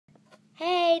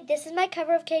Hi, this is my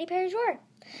cover of Katy Perry's Roar.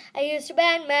 I used to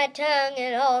bend my tongue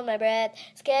and hold my breath,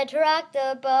 scared to rock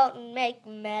the boat and make a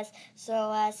mess. So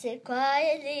I sit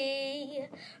quietly,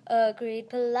 agreed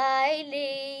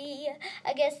politely.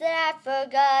 I guess that I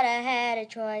forgot I had a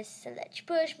choice. To let you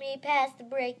push me past the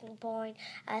breaking point.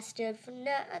 I stood for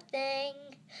nothing,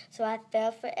 so I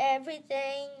fell for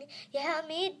everything. You held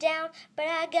me down, but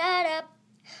I got up.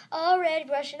 Already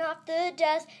brushing off the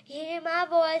dust. You hear my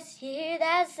voice, you hear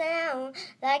that sound,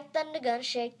 like thunder gonna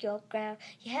shake your ground.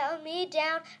 You held me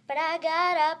down, but I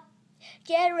got up.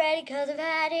 Get ready, 'cause I've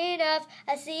had enough.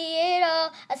 I see it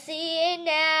all, I see it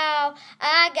now.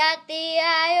 I got the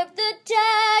eye of the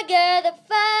tiger, the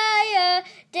fire,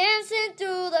 dancing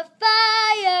through the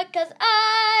fire. 'Cause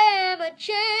I am a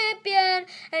champion,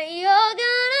 and you're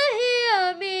gonna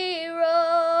hear me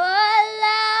roar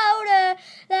louder,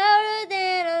 louder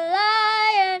than a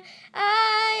lion.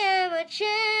 I am a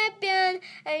champion,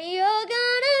 and you're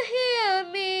gonna hear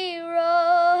me roar.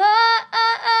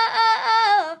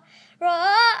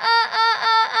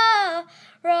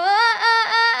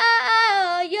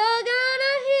 You're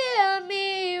gonna hear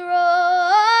me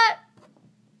roar.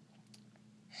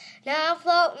 Now I'm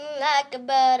floating like a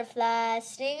butterfly,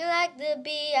 stinging like the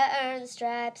bee, I earned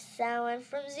stripes. I went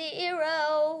from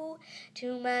zero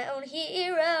to my own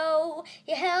hero.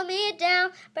 You held me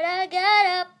down, but I got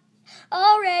up.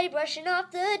 Already brushing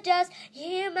off the dust. You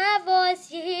hear my voice,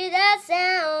 you hear that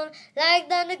sound, like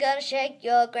thunder gonna shake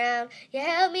your ground. You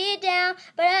held me down,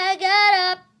 but I got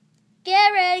up.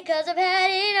 Get ready, 'cause I've had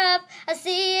enough. I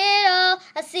see it all,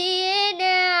 I see it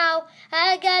now.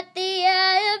 I got the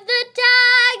eye of the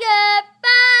tiger,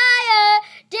 fire,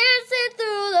 dancing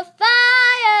through the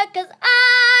fire. 'Cause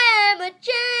I am a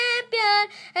champion,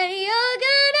 and you're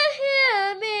gonna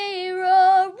hear me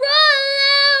roar, roar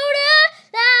louder,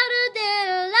 louder than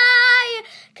a lion.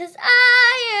 'Cause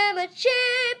I am a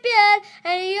champion,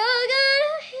 and you're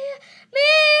gonna hear me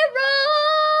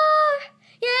roar,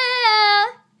 yeah.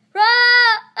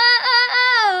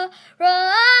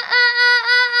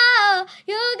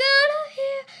 You're gonna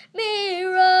hear me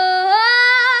roar.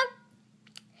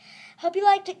 Hope you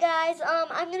liked it, guys.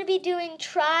 I'm gonna be doing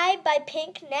 "Try" by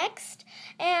Pink next,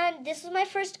 and this is my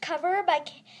first cover by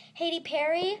Katy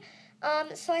Perry.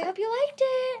 So I hope you liked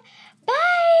it.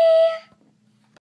 Bye.